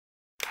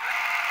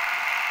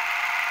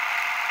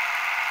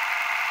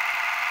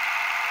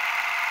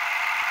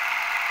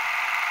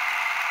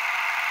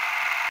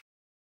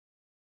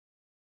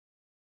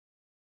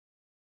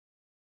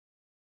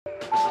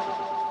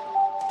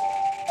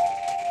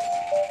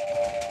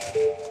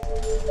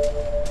So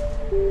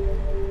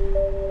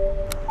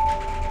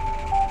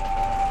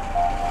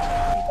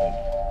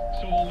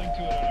we'll link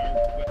to it on our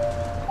website.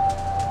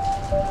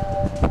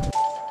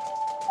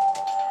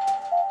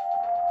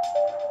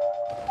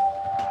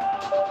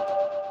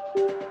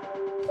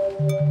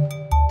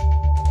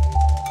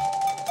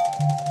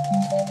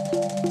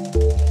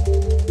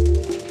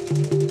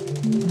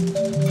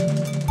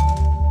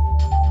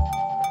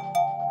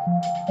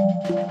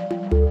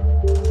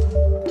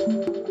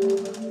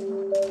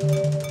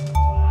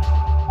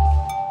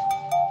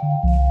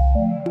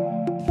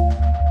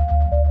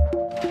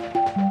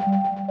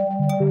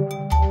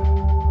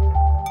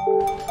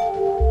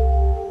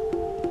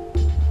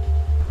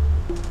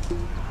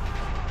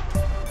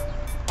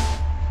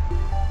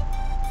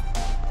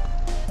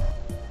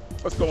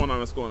 What's going on?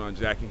 What's going on,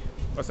 Jackie?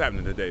 What's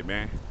happening today,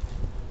 man?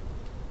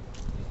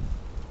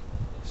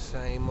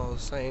 Same old,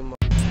 same old.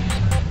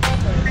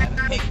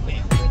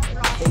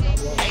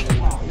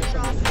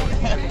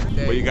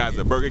 Well, you guys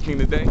at Burger King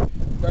today?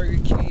 Burger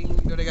King,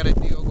 you know they got a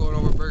deal going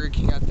on with Burger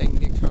King. I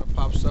think Nick trying to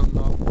pop something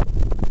off,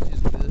 which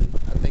is good.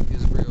 I think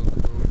it's real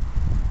cool.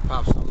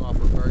 Pop something off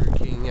with Burger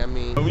King. I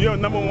mean, You're a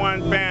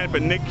 #1 fan for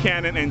Nick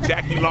Cannon and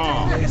Jackie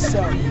Long. it's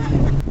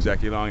something.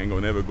 Jackie Long ain't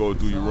gonna never go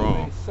do you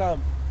wrong. It's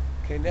something.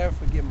 Can never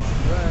forget my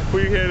brother. Who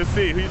you here to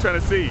see? Who you trying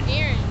to see?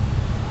 Aaron.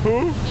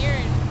 Who?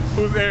 Aaron.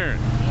 Who's Aaron?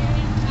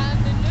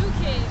 Aaron, the new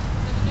kid,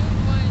 the new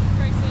one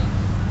person.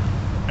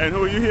 And who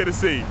are you here to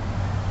see?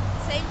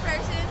 Same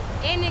person.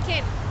 And Nick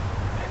Cannon.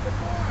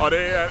 Are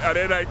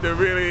they like they're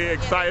really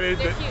excited?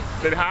 They're cute.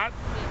 They're hot?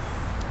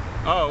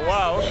 Yes. Oh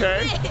wow,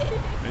 okay.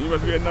 And you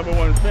must be a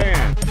 #1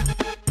 fan.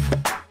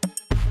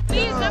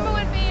 He is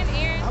 #1 fan,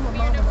 Aaron. I'm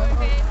your #1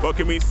 fan. Well,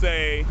 can we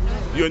say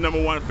you're a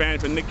 #1 fan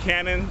for Nick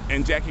Cannon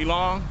and Jackie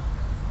Long?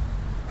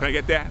 Can I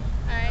get that?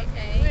 Alright,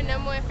 okay. You're a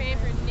 #1 fan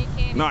for Nick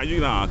Cannon. No, you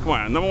know, come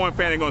on. #1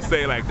 fan ain't gonna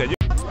say it like that.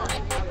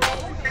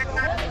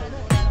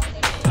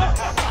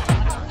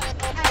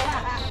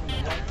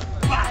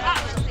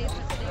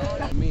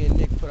 Me and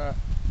Nick put our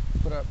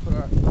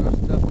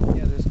stuff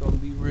together. It's gonna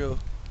be real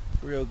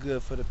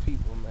good for the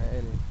people, man.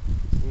 And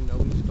you know,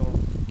 we just gonna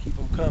keep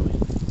them coming.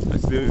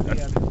 That's it.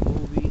 Movie after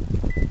movie,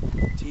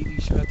 TV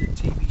show after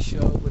TV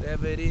show,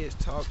 whatever it is,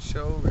 talk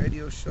show,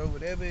 radio show,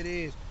 whatever it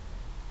is.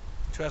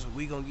 Trust me,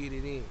 we gonna get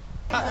it in.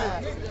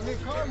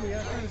 Nick called me. I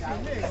couldn't see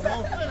Nick. I'm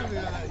on front of me.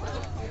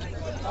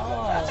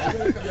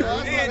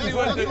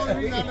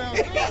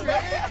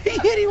 He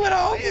hit him with a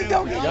okey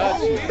dokey.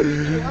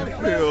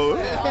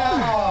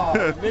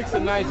 Nick's a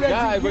nice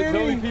guy, but it's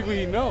only people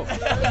he knows.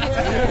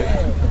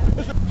 Aaron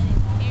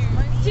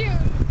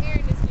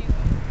is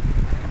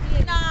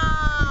cute. No.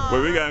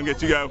 Well, we gotta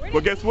get you guys.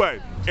 Well, guess what?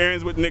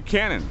 Aaron's with Nick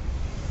Cannon.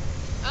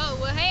 Oh,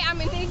 well, hey,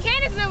 I'm a Nick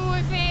Cannon's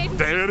 #1 fan.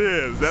 There it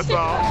is. That's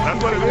all.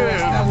 That's what it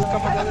is.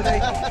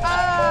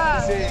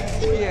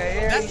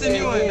 That's the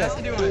new one. That's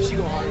the new one. She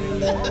go hard.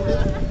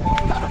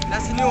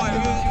 That's the new one. He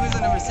was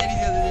in the Mercedes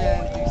the other day,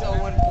 and we saw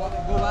one go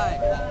by.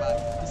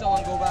 We saw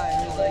one go by,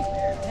 and he was like,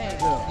 "Hey!"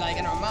 Like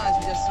in our minds,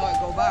 we just saw it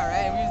go by,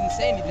 right? And we didn't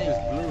say anything.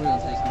 Just blew his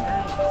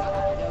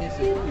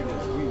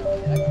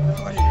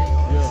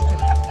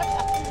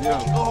Go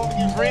home and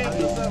get friends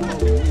or something.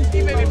 He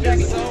made me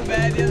feel so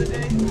bad the other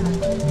day. I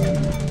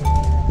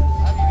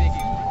be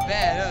making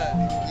bad,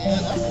 huh? Yeah,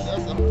 that's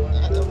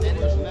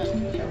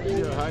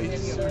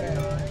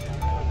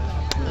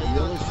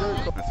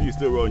I see you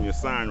still rolling your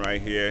sign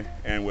right here,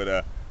 and with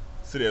a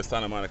City of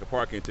Santa Monica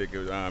parking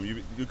ticket.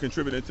 You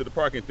contributed to the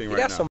parking thing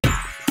right now.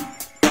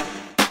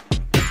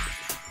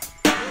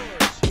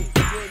 Shit,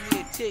 gave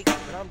me a ticket,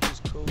 but I'm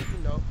just cool, you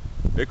know.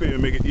 They couldn't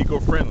even make it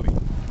eco-friendly.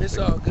 It's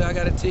all good. I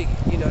got a ticket.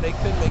 You know, they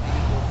couldn't make it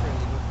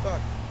eco-friendly, but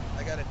fuck,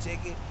 I got a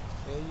ticket,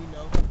 and you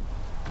know,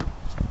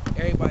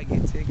 everybody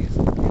get tickets.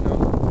 You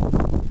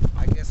know,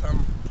 I guess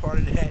I'm part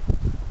of that,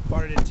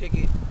 part of the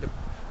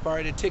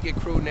ticket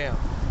crew now.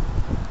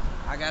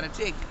 I got a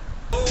ticket.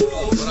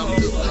 What I'm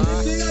doing,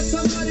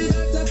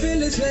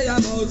 This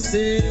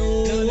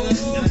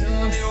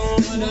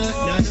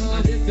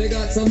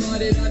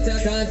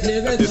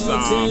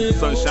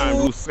sunshine,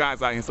 blue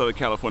skies out here in Southern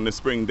California, this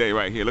spring day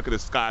right here. Look at the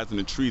skies and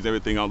the trees,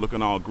 everything all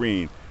looking all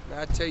green.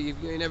 Now, I tell you,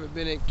 if you ain't never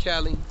been in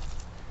Cali,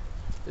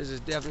 this is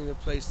definitely the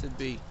place to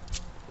be.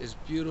 It's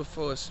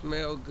beautiful, it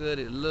smells good,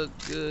 it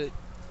looks good.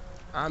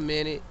 I'm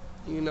in it.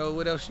 You know,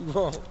 what else you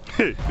want?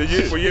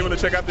 Were you able to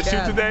check out the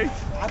shoot today?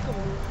 I could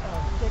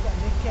check out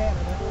Nick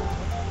Cannon.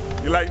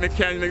 You like Nick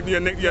Cannon?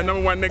 You're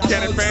 #1 Nick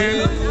Cannon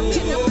fan?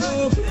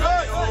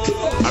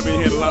 I've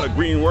been hearing a lot of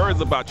green words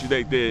about you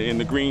there in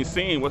the green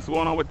scene. What's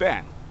going on with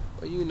that?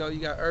 Well, you know, you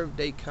got Earth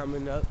Day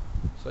coming up.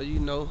 So, you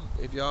know,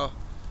 if y'all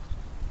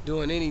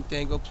doing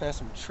anything, go plant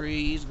some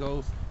trees,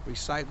 go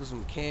recycle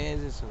some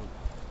cans and some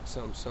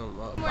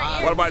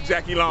What about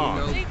Jackie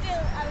Long?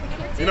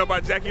 You know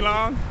about Jackie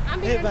Long? I'm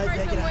being the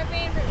first #1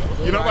 fan for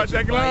You know about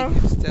Jackie Long?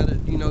 Instead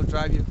of, you know,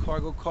 drive your car,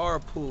 go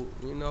carpool.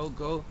 You know,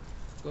 go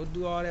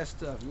do all that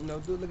stuff. You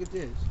know, look at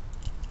this.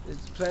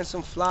 Just plant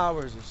some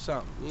flowers or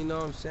something. You know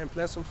what I'm saying?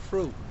 Plant some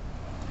fruit.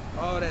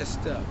 All that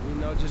stuff. You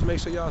know, just make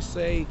sure y'all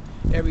save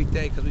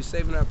everything, because we're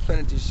saving our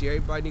planet this year.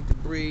 Everybody need to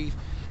breathe.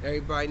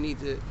 Everybody need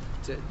to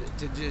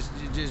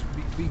just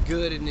be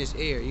good in this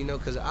air, you know,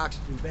 because the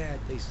oxygen bad,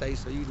 they say.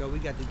 So, you know, we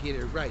got to get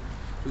it right.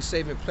 We're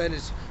saving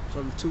planets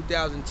from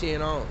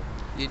 2010 on.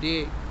 You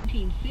dig?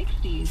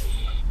 1960s,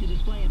 the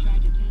display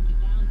attracted tens of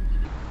thousands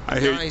of... I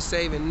hear I ain't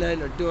saving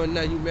nothing or doing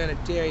nothing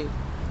humanitarian.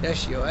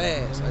 That's your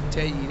ass, I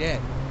tell you that.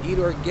 Eat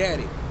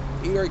organic.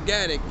 Eat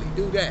organically,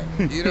 do that.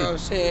 You know what I'm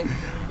saying?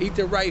 Eat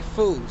the right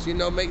foods, you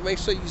know, make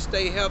sure you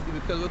stay healthy,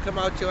 because what come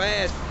out your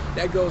ass,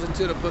 that goes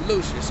into the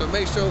pollution. So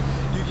make sure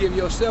you give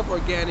yourself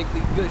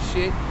organically good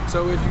shit,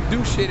 so if you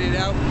do shit it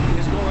out,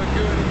 it's going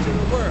good into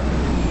the world.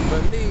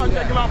 Believe I'm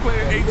that. checking out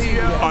playing Believe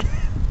ATL. that.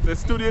 The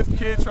studious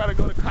kids try to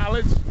go to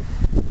college,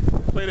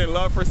 played in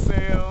Love for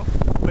Sale,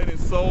 played in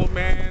Soul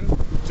Man,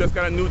 just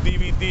got a new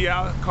DVD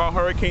out called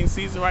Hurricane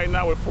Season right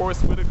now with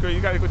Forrest Whitaker. You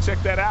gotta go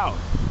check that out.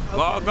 Okay.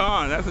 Log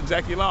on, that's a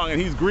Jackie Long,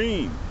 and he's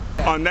green.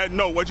 On that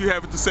note, what do you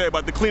have to say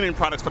about the cleaning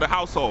products for the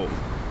household?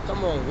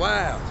 Come on,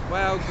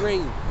 wild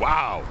green.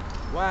 Wow.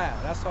 Wow,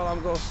 that's all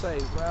I'm gonna say,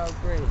 wild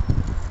green.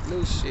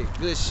 New shit,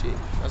 good shit.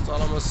 That's all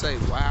I'm gonna say,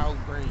 wild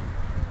green.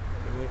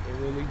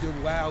 And when we do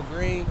wild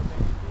green,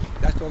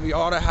 that's gonna be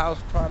all the house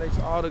products,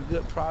 all the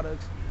good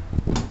products,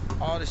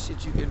 all the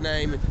shit you can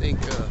name and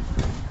think of.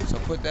 So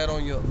put that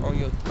on your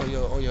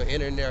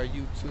internet or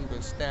YouTube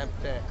and stamp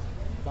that.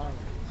 Bang.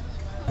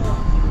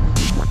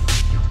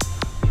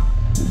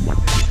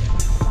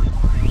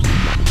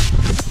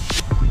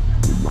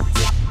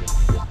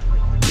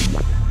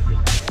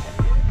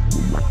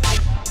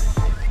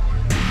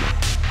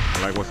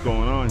 Like what's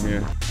going on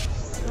here?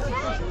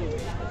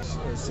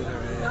 Sit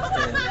her ass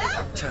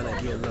down, trying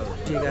to get low.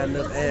 She ain't got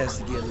enough ass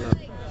to get low.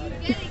 You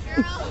get it,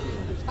 girl.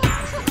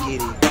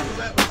 Get it.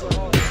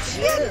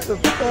 Shut the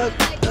fuck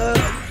up,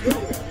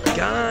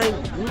 guy.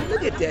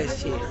 Look at that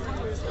shit.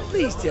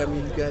 Please tell me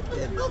you got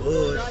that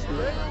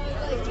bullshit.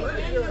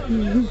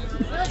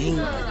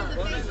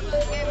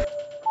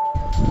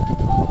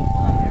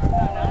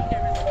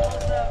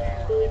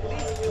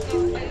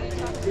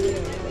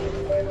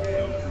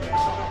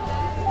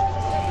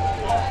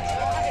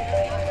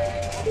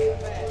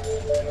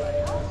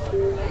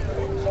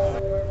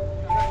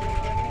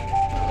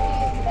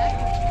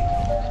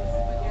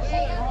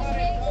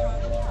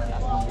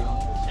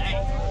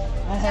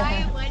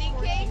 Giant wedding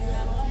cake.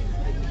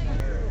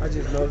 I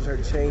just noticed her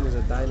chain is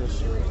a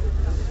dinosaur.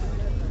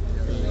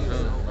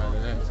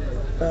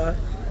 Huh?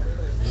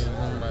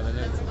 Hold by the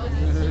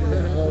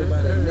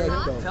neck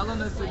though. Tell them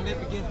the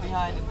significance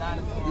behind the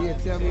dinosaur. Yeah,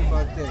 tell me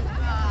about that.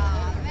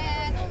 Oh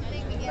man, don't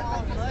make me get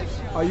all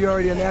emotional. Are you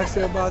already an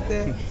answer about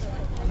that?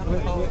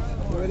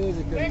 What is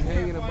it? Because he's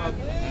hanging about.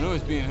 I know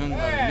it's being hung by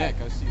the neck.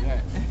 I see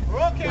that.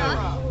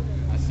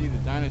 I see the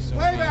dinosaur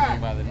being hung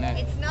by the neck.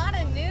 It's not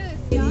a noose.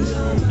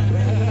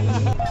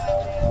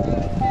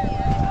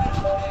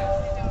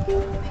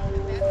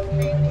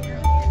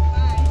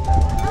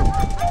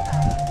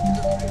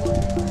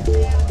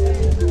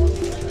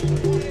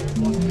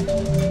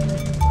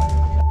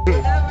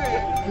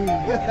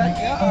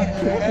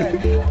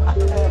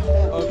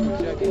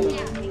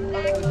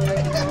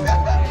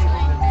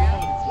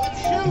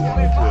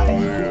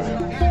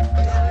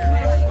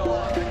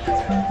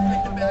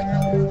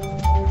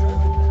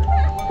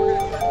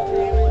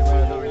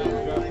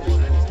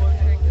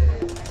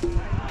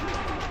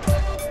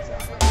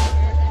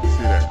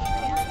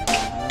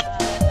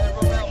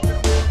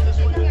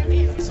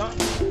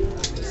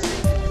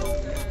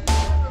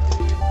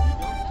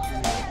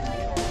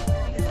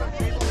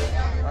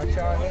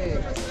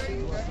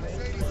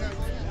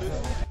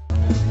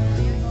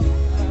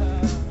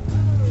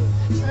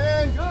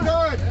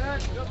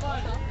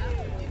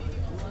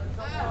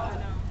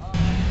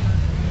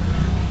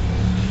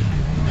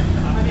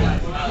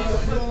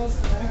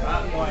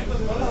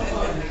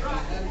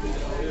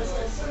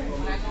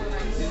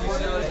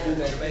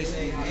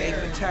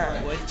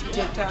 Time. Well, you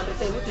take time to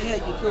think, what the hell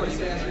you doing? He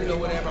says, you know,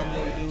 whatever I'm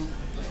going to do.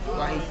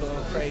 Why he's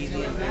going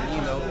crazy, and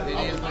you know, it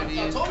is what it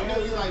is.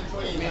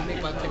 Me and Nick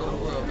about to take over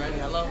the world, man.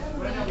 Hello?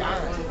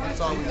 Gang.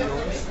 That's all we doing.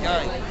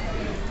 Gang.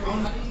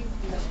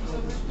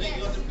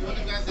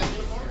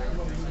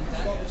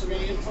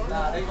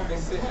 Nah, they going to be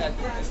sitting at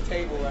this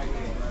table right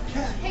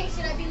here. Hey,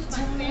 should I be with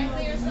my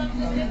family or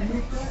something?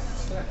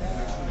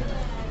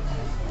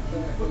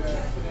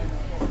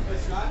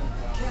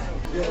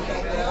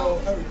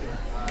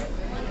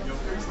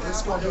 This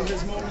is going to be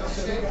his moment to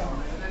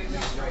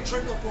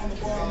trick up on the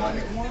ball.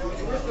 Money 1, 2,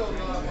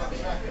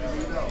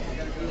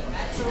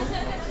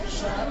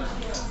 shot,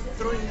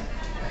 3,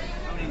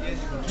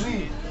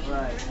 clean.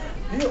 Right.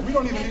 We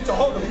don't even need to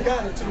hold him. We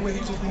got it to the way he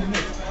just moved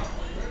it.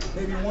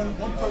 Maybe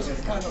one person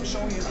is kind of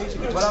showing his age.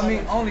 But I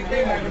mean, only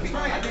thing that can be,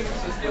 I think we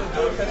should still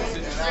do it because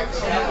it's like,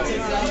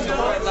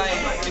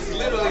 it's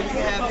literally you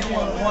have him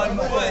on one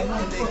foot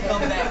and then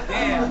come back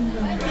down.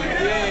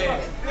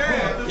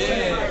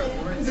 Yeah.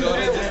 So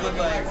they just look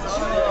like,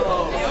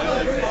 oh,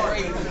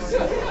 crazy.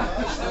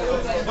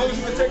 As long as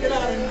you can take it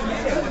out.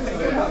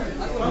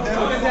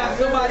 We just have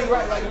somebody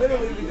right, like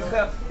literally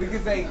we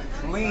could say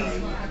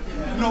lean,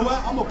 know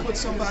what? I'm gonna put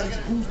somebody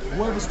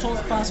whoever's tall,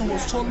 find someone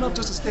who's tall enough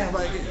just to stand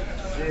right here.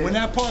 When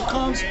that part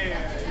comes,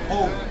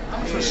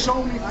 for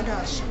show me, I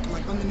got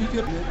like underneath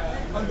here,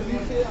 I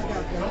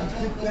got like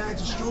these big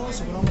bags of straws.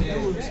 So what I'm gonna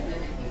do is,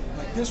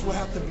 like this will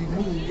have to be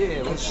moved.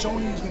 Because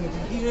Shoney is gonna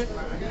be here,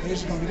 and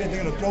it's gonna be there.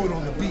 They're gonna throw it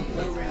on the beat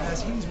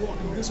as he's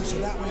walking this way, so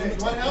that way it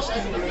looks like they're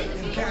staying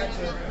in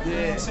character. You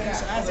know what I'm saying?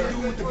 So as they do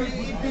with the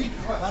beat,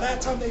 by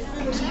that time they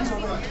finish, he's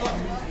already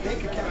coming. They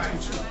can catch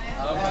the shoot.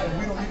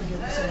 We don't even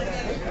get some of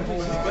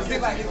that. But see,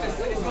 like,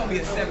 it's gonna be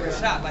a separate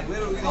shot. Like,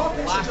 literally, we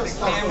gonna lock the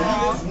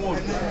camera,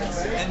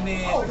 and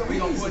then we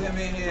gonna put him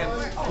in here,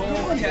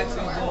 boom, catch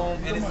him,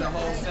 boom, and it's the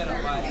whole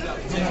setup by itself.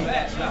 Just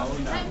that shot.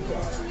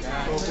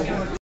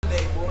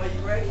 Hey, boy,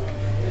 you ready?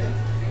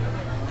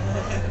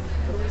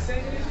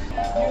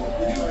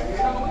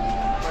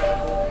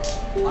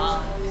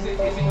 Is it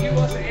you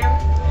or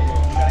Aaron?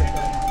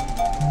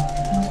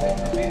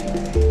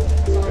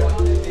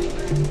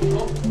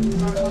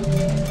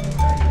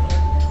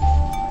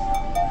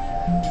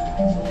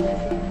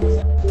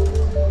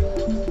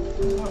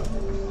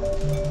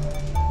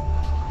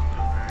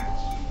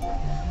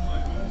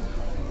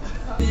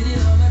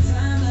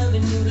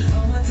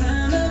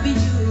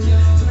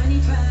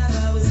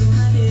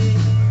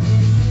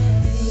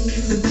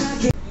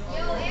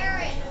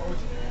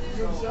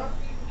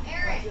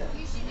 Aaron,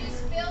 you should just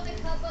fill the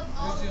cup up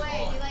all the way.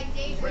 Do like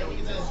day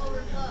drinking till it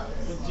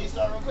overflows.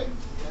 G-Star real quick.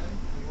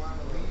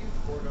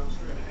 Don't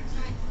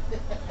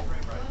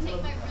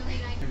take my really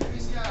nice.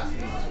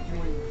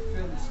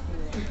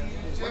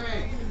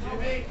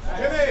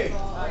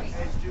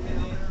 Jimmy!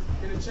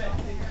 Get a check.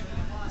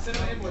 Send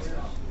an invoice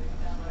now.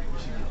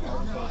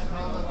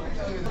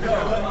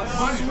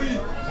 Sweet!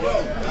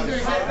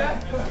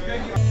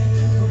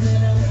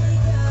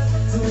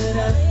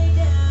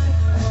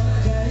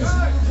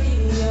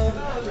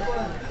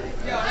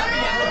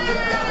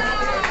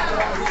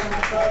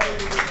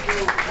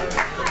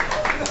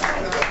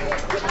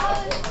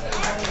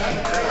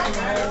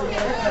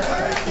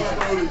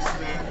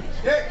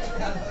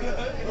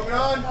 Moving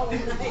on.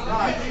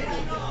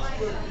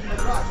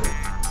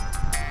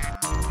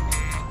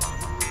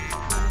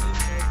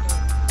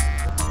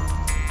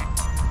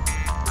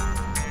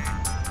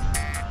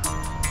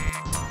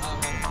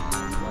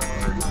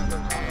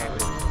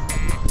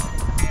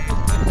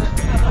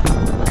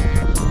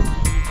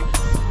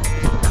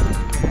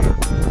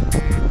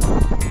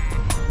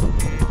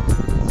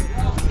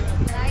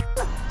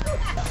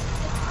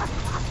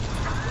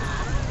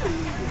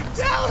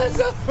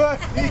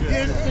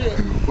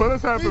 What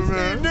has happened,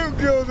 man? Them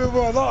girls that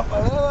was off.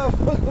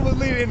 Motherfucker was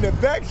leaning in the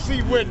back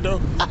seat window.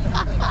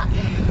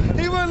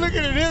 He wasn't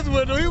looking at his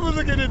window. He was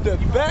looking at the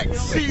back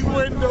seat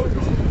window.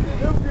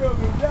 Them girls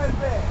was that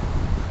bad.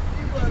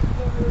 He wasn't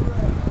looking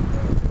around.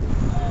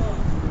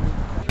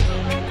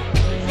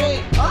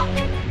 Hey,